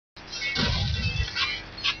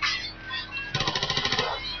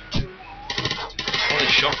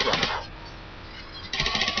shot from?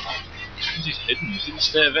 He's hidden, he's in the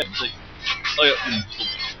state of it. He's like, I am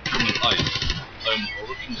from the ice. I am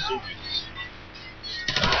Russian Soviets.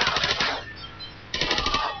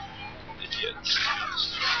 Idiots.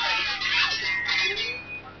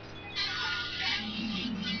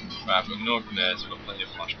 Right, I've got no grenades, I've got plenty of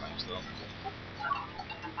flashbangs though.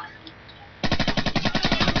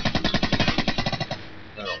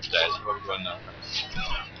 They're all dead, where are we going now?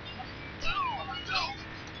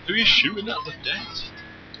 Who are you shooting at? They're dead.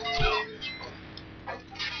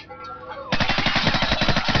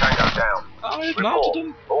 Tango down. Oh, I've mounted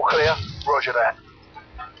them. All clear. Roger that.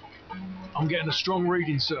 I'm getting a strong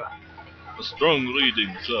reading, sir. A strong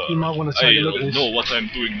reading, sir. You might want to take a look at I this. know what I'm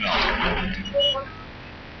doing now.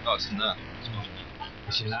 Oh, it's in there.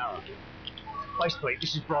 It's an arrow. Base plate,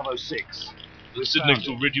 this is Bravo 6. It's sitting next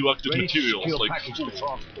to radioactive materials like package for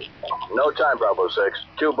transport. No time, Bravo 6.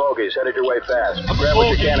 2 bogies headed your way fast. Grab what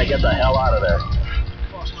you can and get the hell out of there.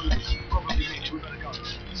 Fast movers. Probably me. We better go.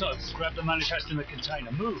 So, grab the manifest in the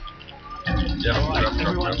container. Move. yeah, Alright, grab,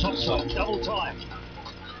 everyone grab. topside. Double time.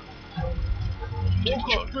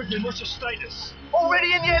 Walker, Griffin, what's your status?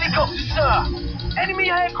 Already in the helicopter, sir. Enemy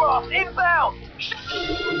aircraft inbound.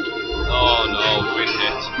 Oh no, we're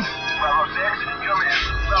hit. Bravo 6, come in.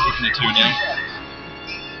 Bravo Looking at 2 now.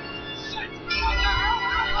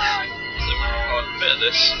 Oh, a bit of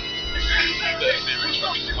this. A bit of the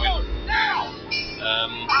extraction point.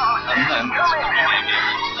 And then there's a mini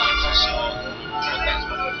game tonight, so that's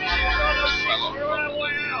what I'm doing. We're on our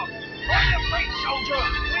way out. On your feet, soldier.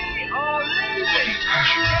 We are leaving. Get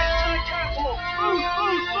to the catwalk. Move,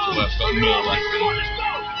 move, move. So I've got no life in it. Let's go.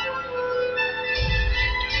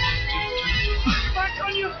 Back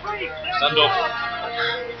on your feet. Stand up.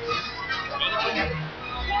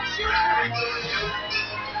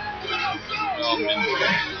 Oh, I'm in the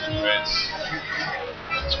race.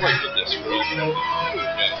 Let's wait for this for all.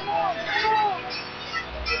 Okay.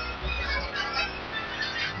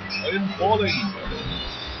 I am falling.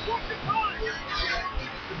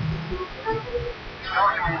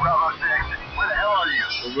 Talk to me, Bravo 6. Where the hell are you?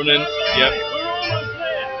 We're running. Yep. We're almost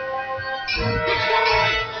there.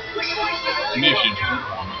 Mission.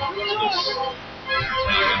 This.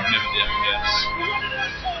 Never the FPS.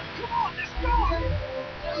 Come on, let's go.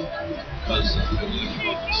 Because I'm looking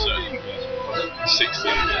at certain 60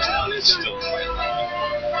 FPS now and it's still quite low.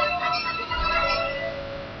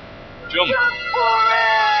 Jump!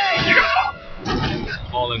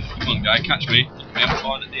 Falling. Come on, guy, catch me. I'm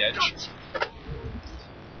falling at the edge.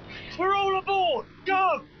 We're all aboard.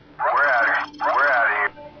 Go. We're out of here. We're out of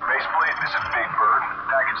here. Base plate, this is Big Bird.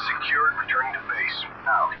 Package secured, returning to base.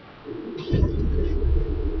 Out.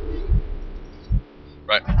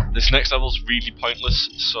 Right, this next level's really pointless,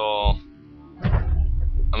 so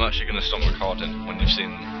I'm actually going to stop recording when you've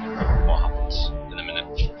seen what happens in a minute.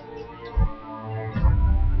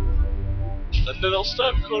 And then I'll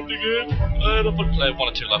start recording again, and I'll play 1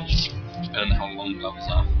 or 2 levels, depending on how long levels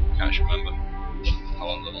are. I can't actually remember how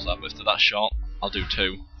long levels are, but if they're that short, I'll do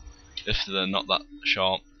 2. If they're not that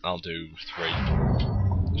short, I'll do 3.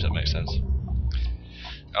 Does that make sense?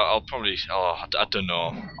 I'll probably, I don't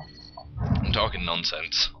know. I'm talking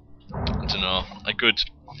nonsense. I don't know. A good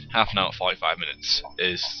half an hour, 45 minutes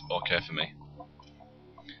is okay for me.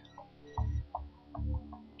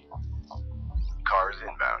 Cars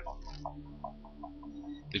inbound.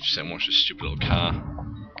 They've just watch this stupid little car.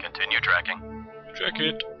 Continue tracking. Check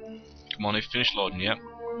it. Come on, they've finished loading yet.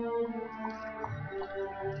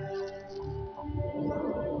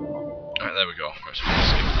 Alright, there we go. Right, so we'll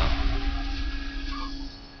skip that.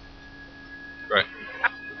 Right.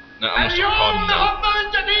 Now I'm gonna start recording now.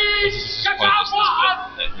 This is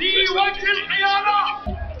pointless, this bit.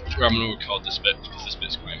 I'm gonna record this bit because this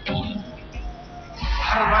bit's quite important.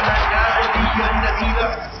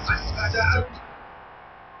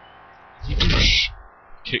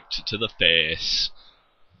 Kicked to the face.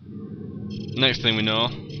 Next thing we know,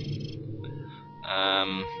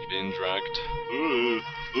 being dragged.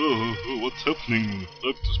 What's happening?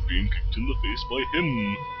 I've just been kicked in the face by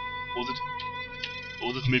him.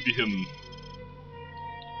 Was it maybe him?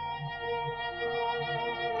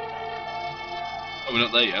 Oh, we're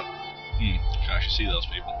not there yet. Can't actually see those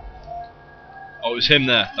people. Oh, it was him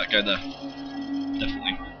there, that guy there.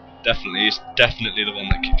 Definitely, he's definitely the one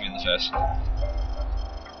that kicked me in the face.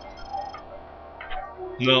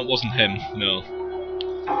 No, it wasn't him, no.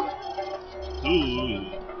 Ooh.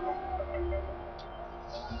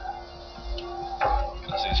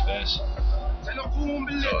 Can't see his face.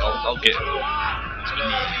 I'll get him.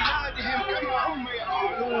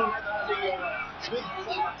 He's been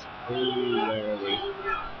moved. Oh, where are we?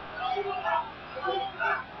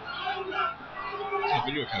 It's a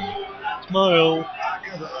video camera. Smile!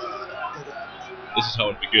 This is how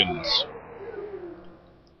it begins.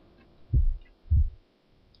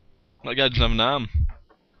 That guy doesn't have an arm.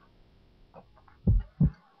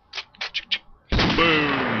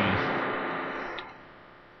 Boom!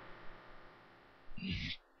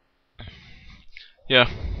 Yeah.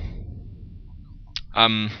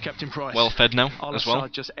 Captain Price, Well fed now, as well.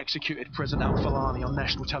 Al-Assad just executed President Al-Falani on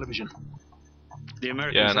national television. The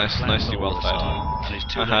Americans Yeah, have nicely plans well for fed. Al-Assad, and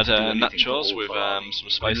it's too I late had to do anything for nachos with Al-Falani. some In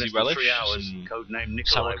spicy less than relish, 3 hours, some codename Nikolai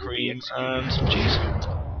sour will be cream, executed. and some cheese.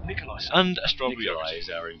 Nikolai, sir. And a strawberry Nikolai yogurt. is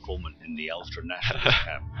our informant in the ultra-nationalist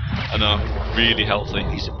camp. I know, really healthy.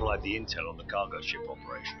 He supplied the intel on the cargo ship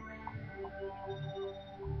operation.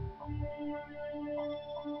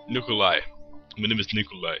 Nikolai. My name is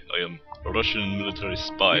Nikolai. I am a Russian military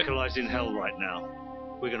spy. Nikolai's in hell right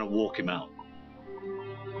now. We're gonna walk him out.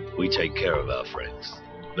 We take care of our friends.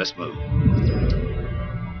 Let's move.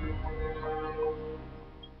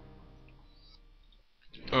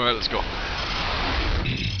 Alright, let's go.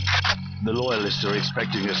 The loyalists are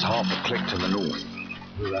expecting us half a click to the north.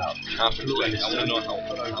 We're out. Half a click. I want to know how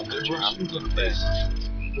much half a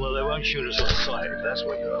click. Well, they won't shoot us on sight if that's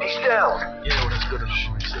what you're He's asking. down. Yeah, well, that's good enough.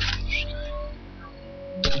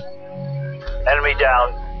 Enemy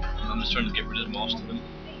down. I'm just trying to get rid of most of them.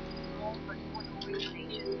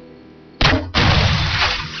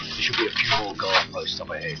 There should be a few more guard posts up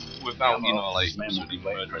ahead. Without, you know, like, Men will be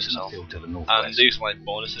waiting for us in the field to the northwest. and these like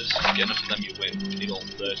bonuses, to get enough of them you win. You need all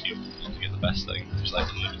 30 of them to get the best thing. Just like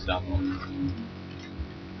the limits down low.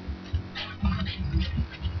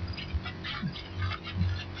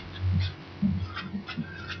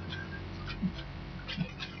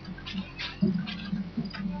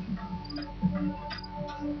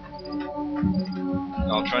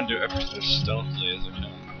 I'll try and do everything as stealthily as I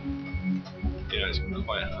can. Yeah, it's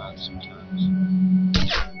quite hard sometimes.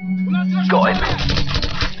 Got him.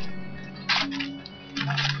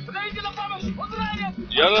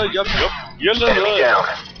 Yalla, yup, yalla, Enemy down.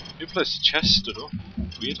 Who plays chess stood up?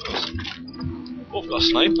 Weirdos. Oh, I've got a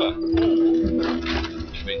sniper.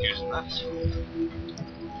 Should be using that.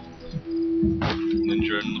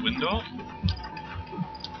 Ninja in the window.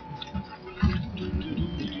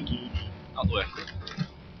 Out the way.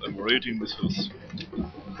 I'm raiding this house.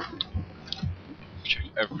 Check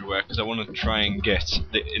everywhere because I want to try and get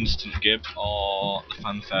the instant gib or the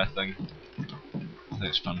fanfare thing. I think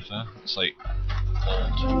it's fanfare. It's like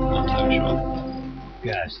old time shot.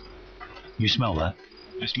 Guys, you smell that?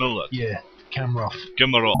 You smell that? Yeah, camera off.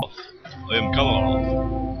 Camera off. I am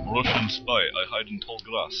Kamarov. Russian spy. I hide in tall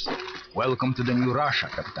grass. Welcome to the new Russia,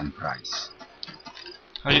 Captain Price.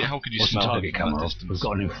 How could you What's the smell target, him from that Kamarov? distance? We've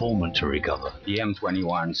got an informant to recover. The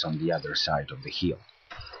M21's on the other side of the hill.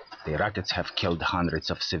 The rockets have killed hundreds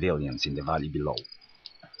of civilians in the valley below.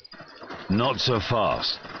 Not so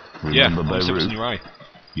fast. Yeah, Remember what's in Beirut? your eye?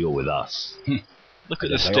 You're with us. Look at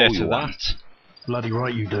the That's all state you of want. that. Bloody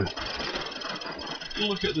right you do.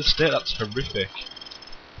 Look at the state, that's horrific.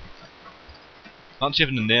 Fancy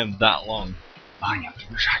having a name that long. Vanya,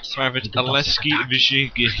 приближайся. Private Aleski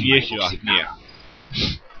Vyshigyehyah.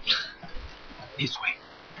 This way.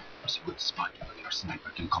 There's a good spot where your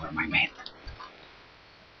sniper can cover my men.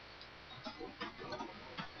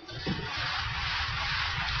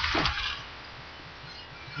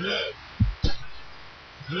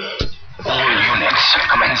 All units,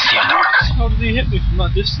 commence the attack. How did he hit me from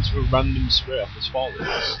that distance with a random spray off his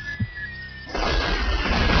forwards?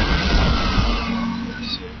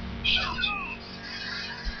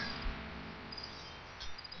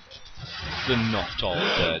 They're not all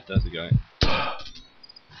dead, there's the guy.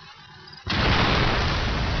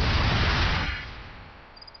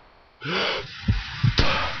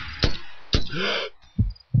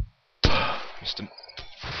 Missed him.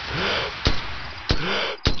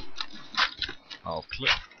 I'll clip.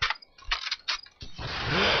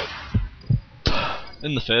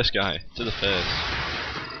 In the face, guy. To the face.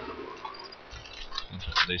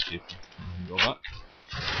 Interested these people. Go back.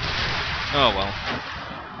 Oh well.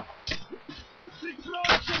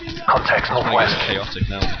 Contact It's northwest. chaotic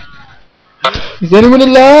now. Is anyone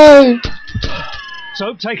alive?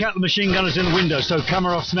 So, take out the machine gunners in the window so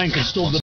Kamarov's men can storm the